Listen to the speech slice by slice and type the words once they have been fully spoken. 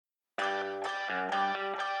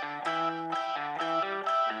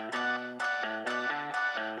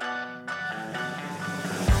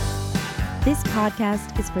This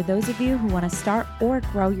podcast is for those of you who want to start or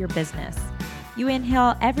grow your business. You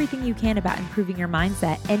inhale everything you can about improving your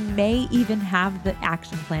mindset and may even have the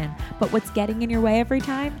action plan, but what's getting in your way every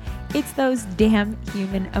time? It's those damn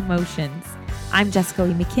human emotions. I'm Jessica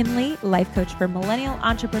Lee McKinley, life coach for millennial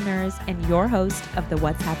entrepreneurs and your host of the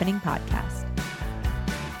What's Happening podcast.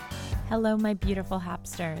 Hello, my beautiful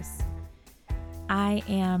Hapsters. I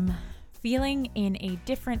am feeling in a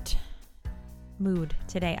different mood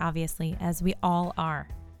today, obviously, as we all are.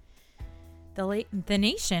 The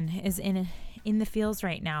nation is in the feels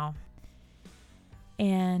right now,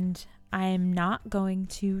 and I'm not going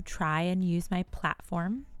to try and use my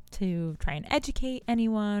platform to try and educate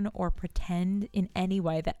anyone or pretend in any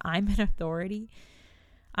way that I'm an authority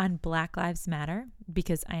on Black Lives Matter,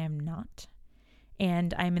 because I am not.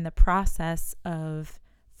 And I'm in the process of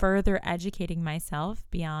further educating myself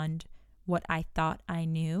beyond what I thought I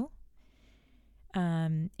knew,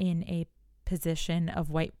 in a position of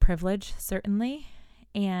white privilege, certainly.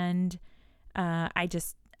 And I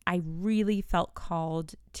really felt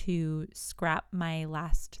called to scrap my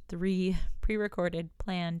last 3 pre-recorded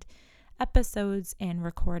planned episodes and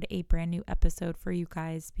record a brand new episode for you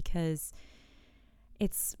guys, because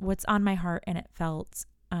it's what's on my heart, and it felt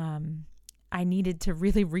I needed to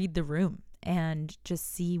really read the room and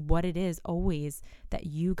just see what it is always that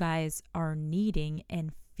you guys are needing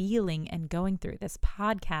and feeling and going through. This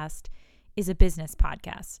podcast is a business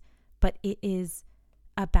podcast, but it is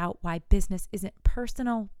about why business isn't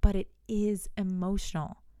personal, but it is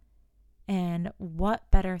emotional. And what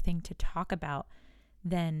better thing to talk about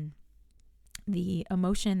than the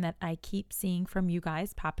emotion that I keep seeing from you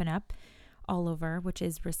guys popping up all over, which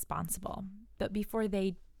is responsible. But before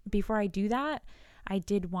I do that, I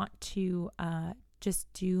did want to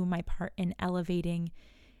just do my part in elevating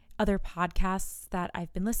other podcasts that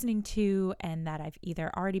I've been listening to and that I've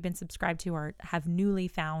either already been subscribed to or have newly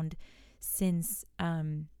found since,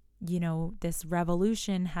 this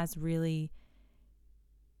revolution has really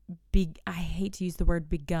I hate to use the word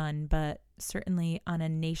begun, but certainly on a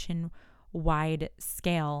nationwide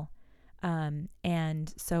scale.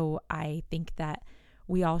 And so I think that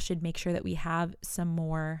we all should make sure that we have some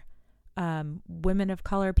more women of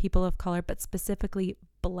color, people of color, but specifically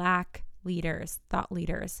Black leaders, thought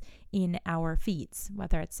leaders in our feeds,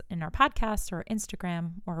 whether it's in our podcast or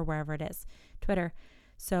Instagram or wherever it is, Twitter.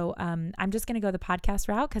 So I'm just going to go the podcast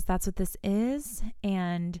route because that's what this is.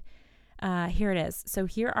 And here it is. So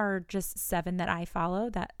here are just 7 that I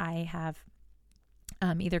follow that I have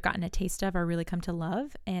either gotten a taste of or really come to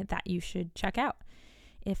love, and that you should check out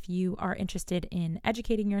if you are interested in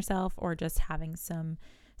educating yourself or just having some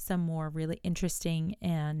more really interesting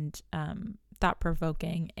and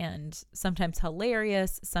thought-provoking and sometimes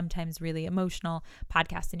hilarious, sometimes really emotional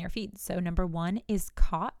podcasts in your feed. So number 1 is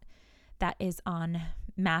Caught. That is on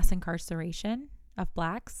mass incarceration of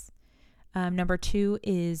Blacks. Number 2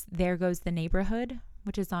 is There Goes the Neighborhood,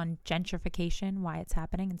 which is on gentrification, why it's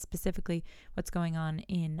happening, and specifically what's going on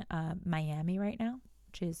in Miami right now,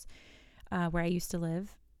 which is where I used to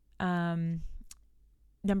live.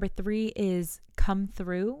 Number 3 is Come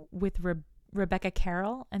Through with Rebecca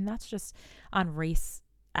Carroll, and that's just on race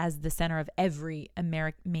as the center of every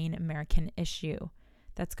main American issue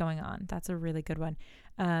that's going on. That's a really good one.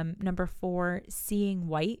 Number 4, Seeing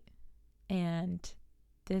White, and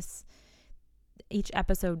each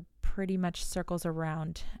episode pretty much circles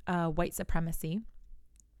around white supremacy.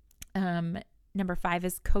 Number 5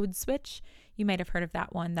 is Code Switch. You might have heard of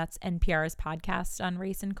that one. That's NPR's podcast on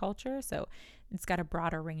race and culture. So it's got a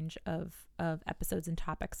broader range of episodes and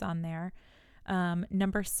topics on there.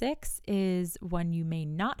 Number 6 is one you may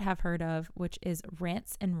not have heard of, which is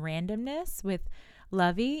Rants and Randomness with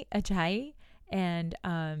Lovey Ajayi. And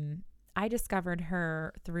I discovered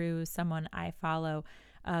her through someone I follow,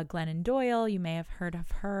 Glennon Doyle. You may have heard of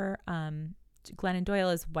her. Glennon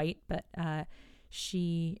Doyle is white, but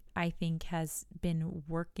she, I think, has been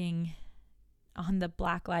working on the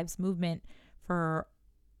Black Lives Movement for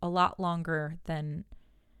a lot longer than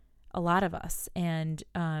a lot of us. And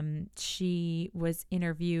she was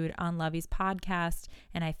interviewed on Lovey's podcast,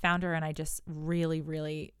 and I found her, and I just really,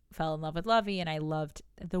 really fell in love with Lovey, and I loved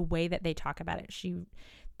the way that they talk about it.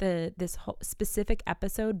 This whole specific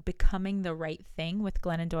episode, Becoming the Right Thing with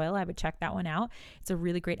Glennon Doyle, I would check that one out. It's a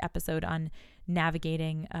really great episode on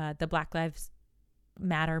navigating the Black Lives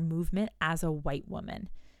Matter movement as a white woman.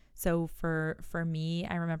 So for me,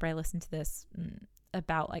 I remember I listened to this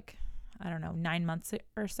about 9 months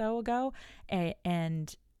or so ago,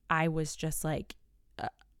 and I was just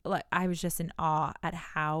I was just in awe at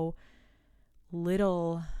how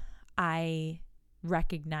little I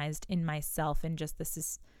recognized in myself, and just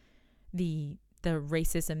the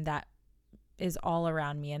racism that is all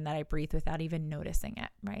around me and that I breathe without even noticing it,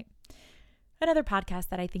 right? Another podcast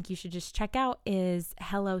that I think you should just check out is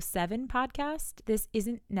Hello 7 podcast. This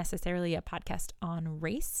isn't necessarily a podcast on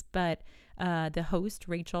race, but the host,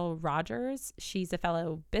 Rachel Rogers, she's a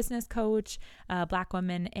fellow business coach, Black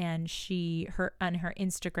woman, and on her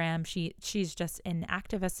Instagram, she's just an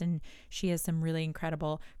activist, and she has some really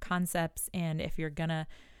incredible concepts. And if you're gonna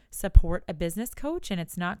support a business coach and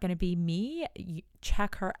it's not gonna be me,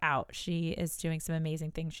 check her out. She is doing some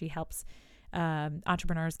amazing things. She helps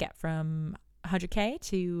entrepreneurs get from 100K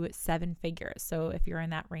to 7 figures. So if you're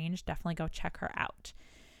in that range, definitely go check her out.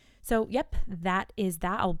 So, yep, that is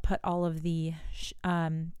that. I'll put all of the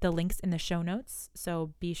links in the show notes.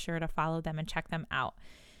 So be sure to follow them and check them out.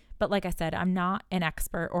 But like I said, I'm not an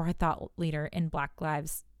expert or a thought leader in Black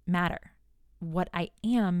Lives Matter. What I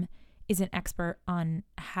am is an expert on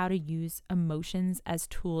how to use emotions as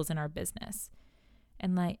tools in our business.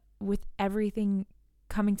 And like with everything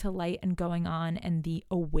coming to light and going on, and the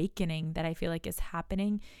awakening that I feel like is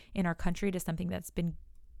happening in our country to something that's been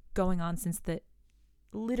going on since the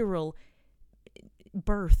literal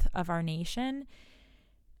birth of our nation,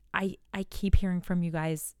 I keep hearing from you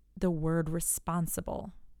guys the word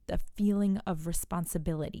responsible, the feeling of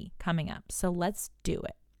responsibility coming up. So let's do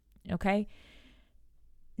it. Okay.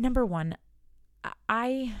 Number one,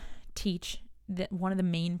 I teach that one of the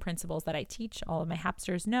main principles that I teach, all of my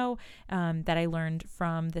Hapsters know, that I learned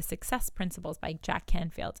from the Success Principles by Jack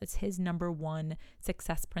Canfield. It's his number one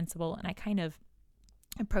success principle, and I kind of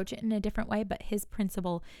approach it in a different way, but his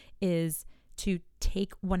principle is to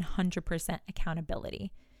take 100%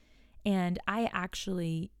 accountability. And I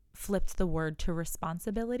actually flipped the word to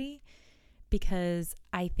responsibility because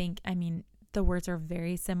the words are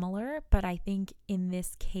very similar, but I think in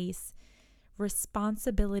this case,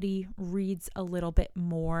 responsibility reads a little bit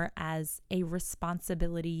more as a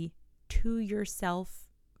responsibility to yourself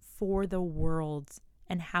for the world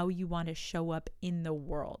and how you want to show up in the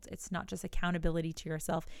world. It's not just accountability to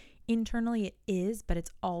yourself. Internally it is, but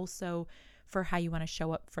it's also for how you want to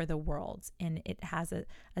show up for the world. And it has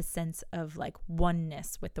a sense of like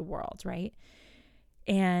oneness with the world, right?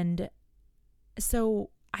 And so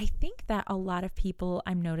I think that a lot of people,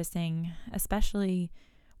 I'm noticing, especially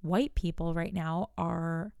white people right now,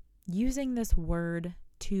 are using this word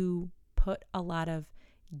to put a lot of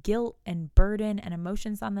guilt and burden and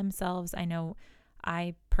emotions on themselves. I know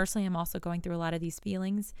I personally am also going through a lot of these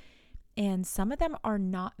feelings, and some of them are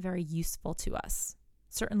not very useful to us.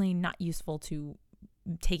 Certainly not useful to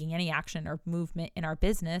taking any action or movement in our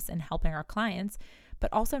business and helping our clients,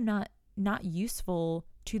 but also not useful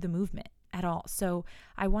to the movement at all. So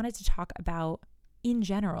I wanted to talk about, in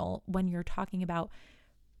general, when you're talking about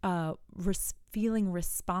feeling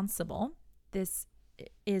responsible, this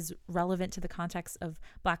is relevant to the context of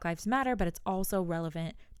Black Lives Matter, but it's also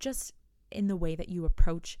relevant just in the way that you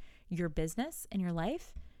approach your business and your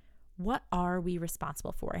life. What are we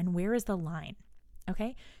responsible for, and where is the line?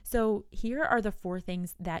 Okay, so here are the 4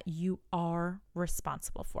 things that you are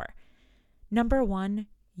responsible for. Number 1,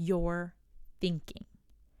 your thinking.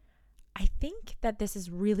 I think that this is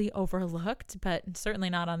really overlooked, but certainly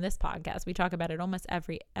not on this podcast. We talk about it almost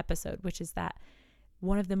every episode, which is that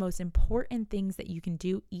one of the most important things that you can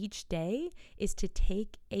do each day is to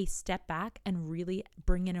take a step back and really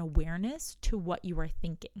bring an awareness to what you are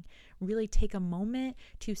thinking. Really take a moment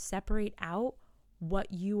to separate out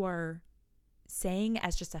what you are saying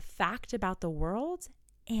as just a fact about the world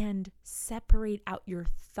and separate out your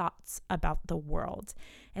thoughts about the world.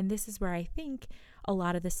 And this is where I think a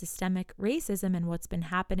lot of the systemic racism and what's been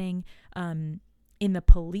happening in the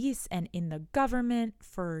police and in the government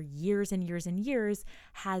for years and years and years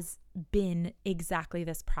has been exactly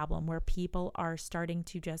this problem, where people are starting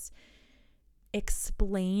to just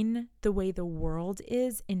explain the way the world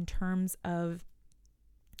is in terms of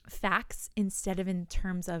facts instead of in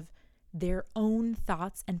terms of their own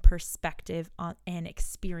thoughts and perspective on and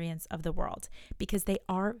experience of the world, because they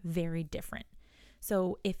are very different.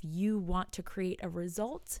 So if you want to create a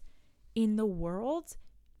result in the world,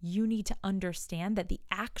 you need to understand that the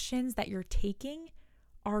actions that you're taking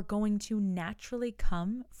are going to naturally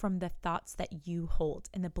come from the thoughts that you hold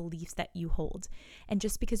and the beliefs that you hold. And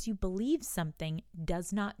just because you believe something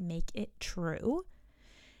does not make it true.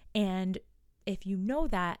 And if you know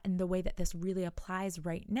that, and the way that this really applies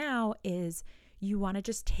right now is you want to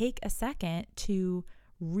just take a second to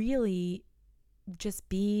really just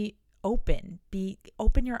be open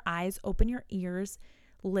your eyes, open your ears,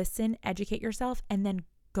 listen, educate yourself, and then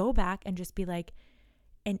go back and just be like,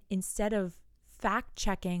 and instead of fact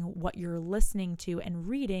checking what you're listening to and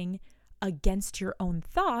reading against your own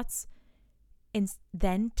thoughts, And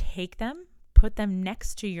then take them, put them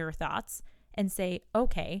next to your thoughts and say,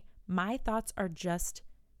 okay, my thoughts are just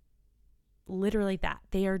literally that.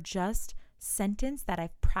 They are just sentence that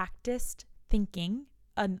I've practiced thinking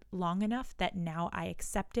long enough that now I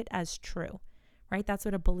accept it as true, right? That's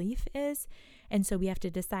what a belief is. And so we have to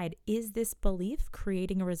decide, is this belief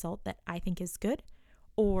creating a result that I think is good,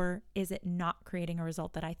 or is it not creating a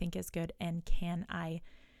result that I think is good? And can I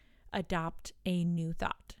adopt a new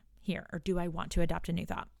thought here, or do I want to adopt a new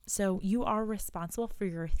thought? So you are responsible for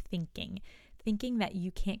your thinking. Thinking that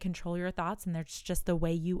you can't control your thoughts and that's just the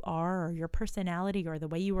way you are, or your personality, or the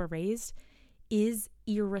way you were raised, is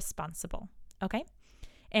irresponsible, okay?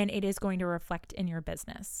 And it is going to reflect in your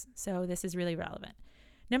business. So this is really relevant.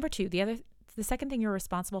 Number 2, the second thing you're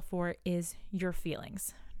responsible for is your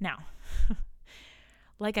feelings. Now,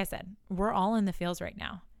 like I said, we're all in the feels right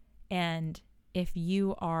now. And if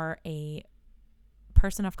you are a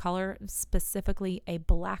person of color, specifically a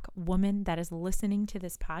Black woman that is listening to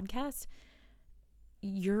this podcast,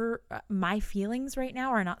 my feelings right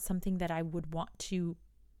now are not something that I would want to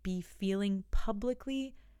be feeling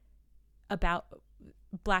publicly about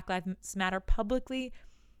Black Lives Matter publicly,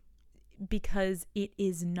 because it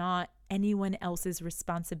is not anyone else's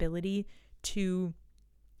responsibility to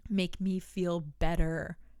make me feel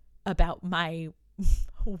better about my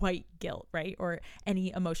white guilt, right? Or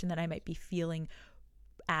any emotion that I might be feeling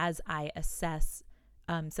as I assess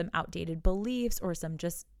some outdated beliefs or some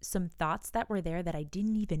thoughts that were there that I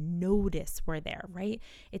didn't even notice were there, right?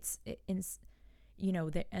 It's in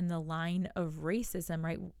the line of racism,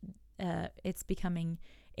 right? It's becoming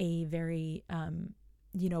a very,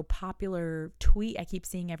 popular tweet I keep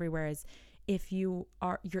seeing everywhere is, if you're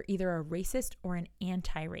either a racist or an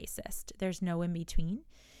anti-racist. There's no in between.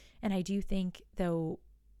 And I do think, though,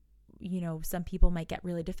 some people might get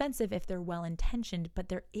really defensive if they're well-intentioned, but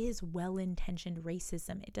there is well-intentioned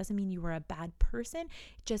racism. It doesn't mean you are a bad person.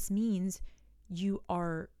 It just means you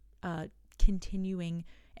are continuing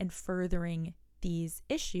and furthering these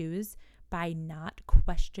issues by not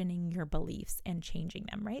questioning your beliefs and changing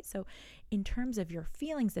them, right? So in terms of your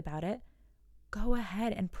feelings about it, go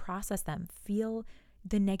ahead and process them. Feel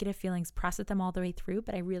the negative feelings, process them all the way through.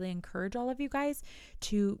 But I really encourage all of you guys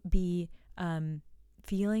to be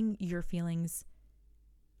feeling your feelings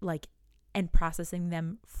and processing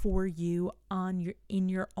them for you in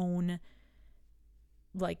your own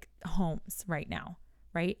homes right now,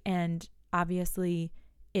 right? And obviously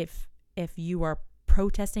if you are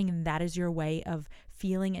protesting and that is your way of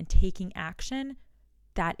feeling and taking action,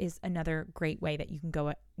 that is another great way that you can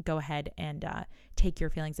go ahead and take your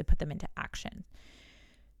feelings and put them into action.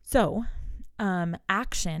 So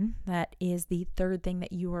action, that is the third thing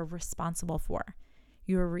that you are responsible for.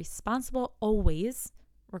 You are responsible always,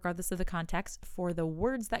 regardless of the context, for the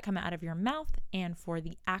words that come out of your mouth and for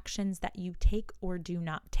the actions that you take or do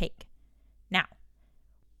not take. Now,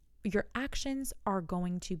 your actions are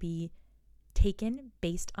going to be taken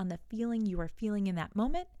based on the feeling you are feeling in that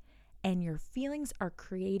moment, and your feelings are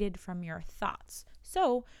created from your thoughts.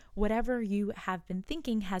 So whatever you have been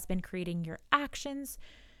thinking has been creating your actions.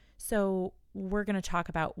 So we're going to talk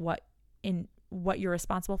about what you're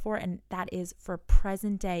responsible for, and that is for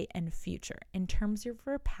present day and future. In terms of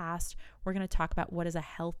your past, we're going to talk about what is a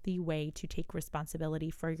healthy way to take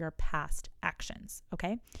responsibility for your past actions,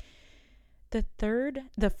 okay?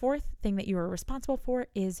 The fourth thing that you are responsible for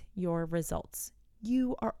is your results.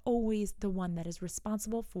 You are always the one that is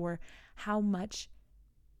responsible for how much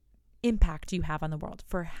impact you have on the world,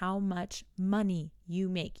 for how much money you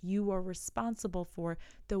make. You are responsible for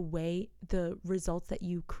the results that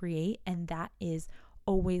you create, and that is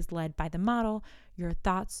always led by the model. Your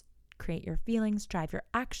thoughts create your feelings, drive your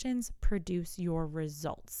actions, produce your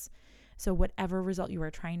results. So whatever result you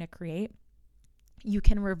are trying to create, you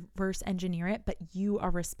can reverse engineer it, but you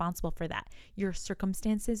are responsible for that. Your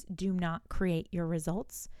circumstances do not create your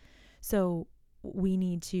results. So we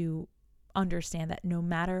need to understand that no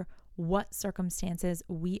matter what circumstances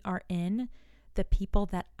we are in, the people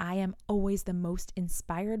that I am always the most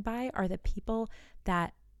inspired by are the people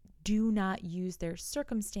that do not use their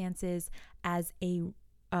circumstances as a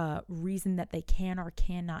reason that they can or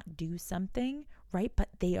cannot do something, right? But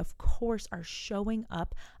they, of course, are showing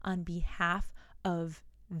up on behalf of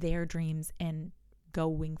their dreams and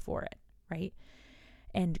going for it, right?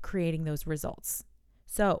 And creating those results.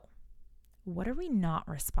 So, what are we not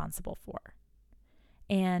responsible for?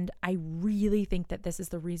 And I really think that this is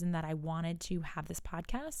the reason that I wanted to have this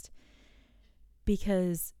podcast,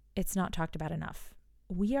 because it's not talked about enough.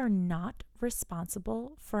 We are not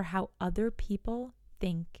responsible for how other people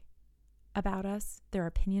think about us, their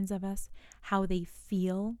opinions of us, how they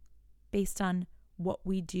feel based on what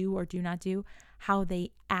we do or do not do, how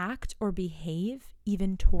they act or behave,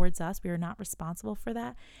 even towards us. We are not responsible for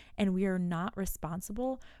that. And we are not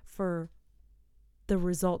responsible for the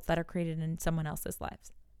results that are created in someone else's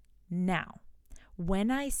lives. Now,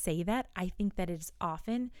 when I say that, I think that it is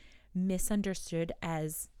often misunderstood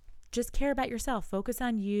as just care about yourself, focus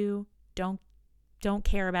on you, don't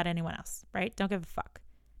care about anyone else, right? Don't give a fuck.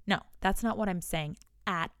 No, that's not what I'm saying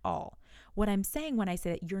at all. What I'm saying when I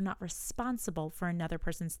say that you're not responsible for another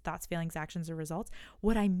person's thoughts, feelings, actions, or results,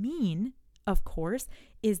 what I mean, of course,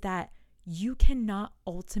 is that you cannot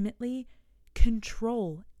ultimately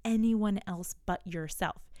control anyone else but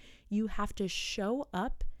yourself. You have to show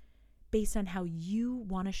up based on how you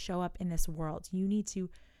want to show up in this world. You need to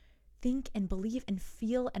think and believe and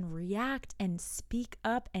feel and react and speak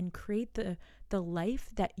up and create the life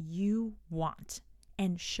that you want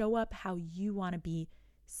and show up how you want to be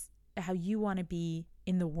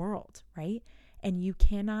in the world, right? And you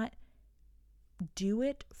cannot do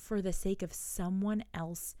it for the sake of someone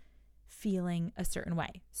else feeling a certain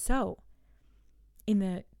way. So in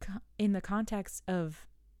the context of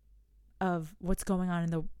what's going on in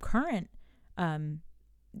the current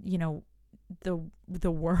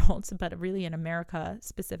the world, but really in America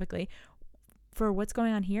specifically, for what's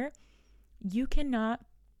going on here, you cannot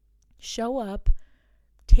show up,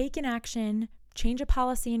 take an action, change a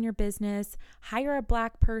policy in your business, hire a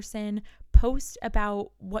Black person, post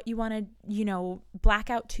about what you want to,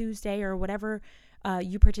 Blackout Tuesday or whatever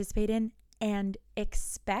you participate in, and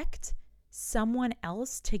expect someone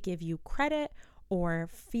else to give you credit or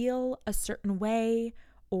feel a certain way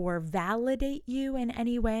or validate you in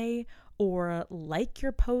any way or like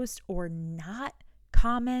your post or not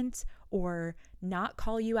comment or not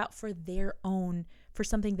call you out for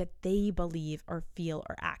something that they believe or feel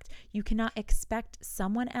or act. You cannot expect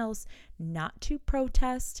someone else not to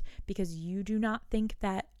protest because you do not think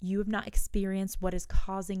that you have not experienced what is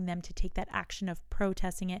causing them to take that action of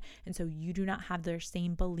protesting it. And so you do not have their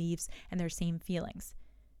same beliefs and their same feelings.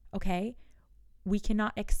 Okay? We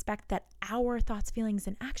cannot expect that our thoughts, feelings,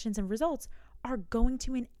 and actions and results are going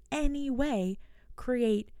to in any way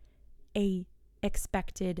create a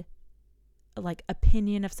expected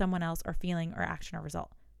opinion of someone else or feeling or action or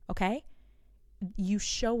result. Okay? You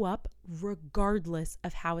show up regardless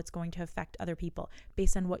of how it's going to affect other people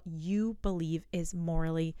based on what you believe is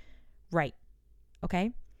morally right.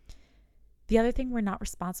 Okay? The other thing we're not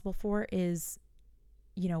responsible for is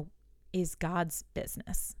God's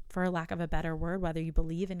business, for lack of a better word, whether you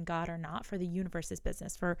believe in God or not, for the universe's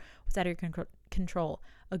business, for what's out of your control.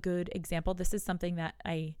 A good example, this is something that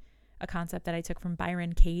a concept that I took from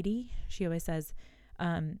Byron Katie. She always says,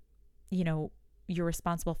 you're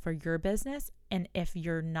responsible for your business. And if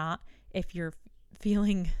you're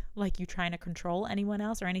feeling like you're trying to control anyone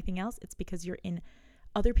else or anything else, it's because you're in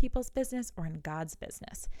other people's business or in God's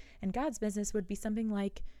business. And God's business would be something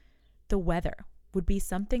like the weather, would be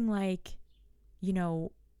something like,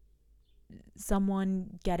 someone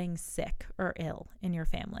getting sick or ill in your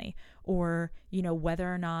family, or,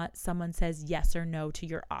 whether or not someone says yes or no to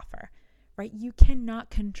your offer, right? You cannot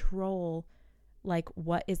control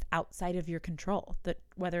what is outside of your control,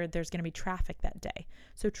 whether there's going to be traffic that day.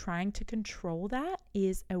 So trying to control that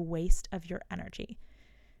is a waste of your energy.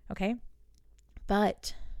 Okay.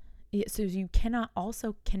 So you cannot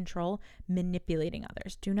also control manipulating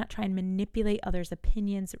others. Do not try and manipulate others'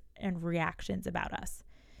 opinions and reactions about us.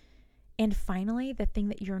 And finally, the thing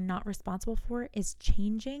that you're not responsible for is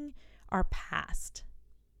changing our past.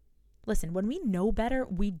 Listen, when we know better,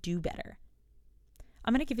 we do better.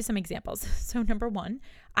 I'm going to give you some examples. So number one,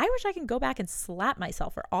 I wish I could go back and slap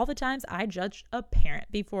myself for all the times I judged a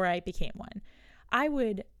parent before I became one. I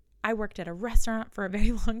worked at a restaurant for a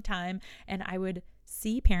very long time, and I would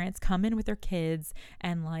see parents come in with their kids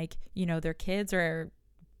and their kids are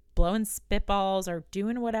blowing spitballs or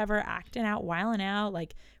doing whatever, acting out, wiling out,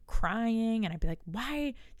 crying. And I'd be like,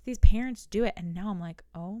 why do these parents do it? And now I'm like,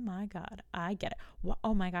 oh my God, I get it.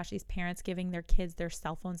 Oh my gosh, these parents giving their kids their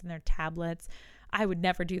cell phones and their tablets. I would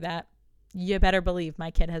never do that. You better believe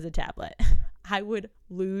my kid has a tablet. I would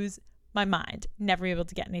lose my mind, never be able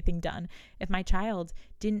to get anything done if my child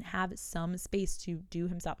didn't have some space to do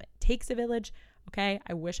himself. It takes a village. Okay.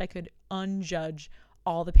 I wish I could unjudge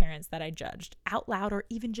all the parents that I judged out loud or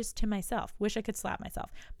even just to myself. Wish I could slap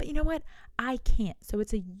myself. But you know what? I can't. So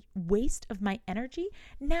it's a waste of my energy.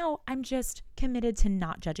 Now I'm just committed to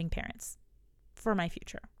not judging parents for my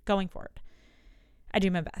future going forward. I do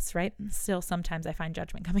my best, right? Still, sometimes I find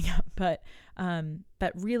judgment coming up, but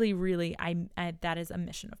really, I that is a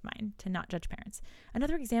mission of mine, to not judge parents.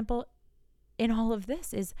 Another example in all of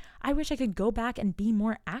this is I wish I could go back and be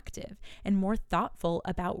more active and more thoughtful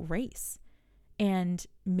about race and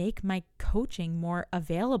make my coaching more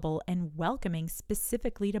available and welcoming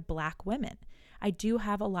specifically to Black women. I do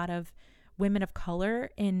have a lot of women of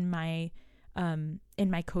color in my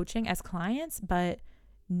coaching as clients, but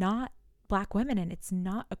not Black women. And it's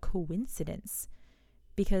not a coincidence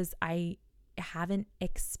because I haven't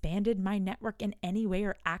expanded my network in any way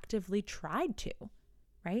or actively tried to,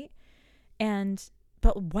 right?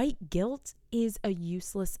 But white guilt is a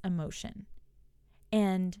useless emotion.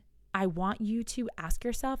 And I want you to ask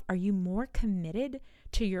yourself, are you more committed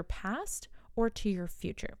to your past or to your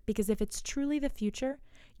future? Because if it's truly the future,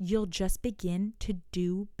 you'll just begin to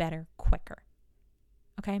do better quicker.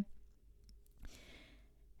 Okay?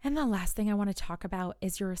 And the last thing I want to talk about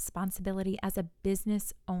is your responsibility as a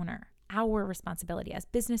business owner. Our responsibility as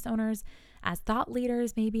business owners, as thought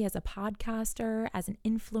leaders, maybe as a podcaster, as an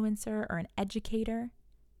influencer or an educator.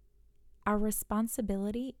 Our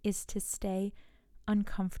responsibility is to stay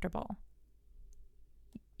uncomfortable.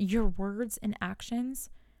 Your words and actions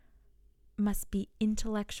must be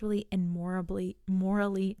intellectually and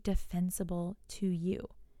morally defensible to you.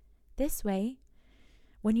 This way,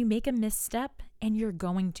 when you make a misstep, and you're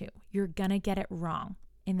gonna get it wrong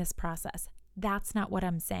in this process. That's not what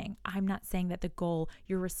I'm saying. I'm not saying that the goal,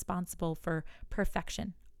 you're responsible for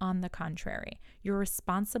perfection. On the contrary, you're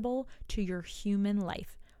responsible to your human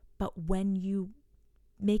life. But when you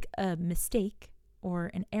make a mistake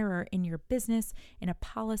or an error in your business, in a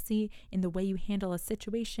policy, in the way you handle a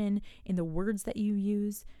situation, in the words that you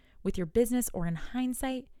use with your business, or in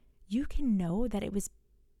hindsight, you can know that it was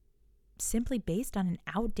simply based on an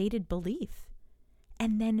outdated belief.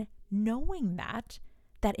 And then knowing that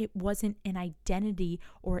it wasn't an identity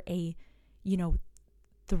or a,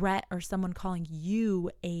 threat or someone calling you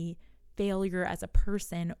a failure as a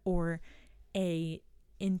person or a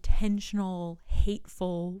intentional,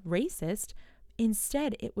 hateful racist.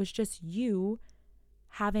 Instead, it was just you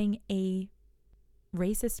having a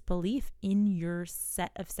racist belief in your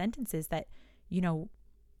set of sentences that,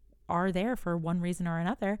 are there for one reason or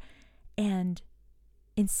another. And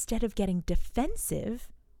instead of getting defensive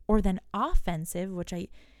or then offensive, which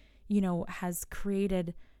has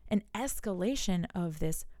created an escalation of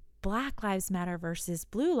this Black Lives Matter versus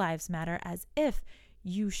Blue Lives Matter, as if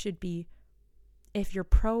if you're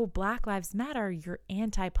pro Black Lives Matter, you're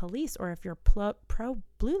anti-police, or if you're pro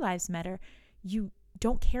Blue Lives Matter, you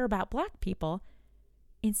don't care about Black people.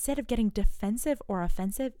 Instead of getting defensive or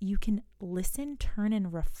offensive, you can listen, turn,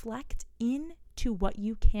 and reflect into what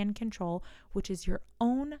you can control, which is your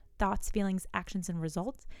own thoughts, feelings, actions, and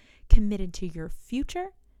results, committed to your future,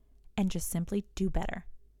 and just simply do better.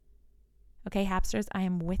 Okay, Hapsters, I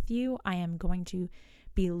am with you. I am going to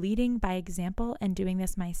be leading by example and doing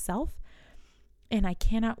this myself. And I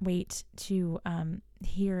cannot wait to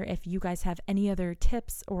hear if you guys have any other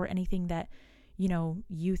tips or anything that,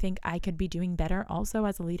 you think I could be doing better. Also,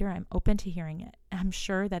 as a leader, I'm open to hearing it. I'm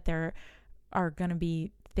sure that there are going to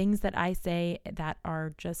be things that I say that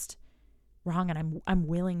are just wrong, and I'm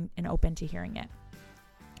willing and open to hearing it.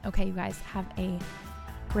 Okay, you guys, have a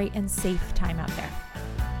great and safe time out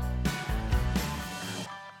there.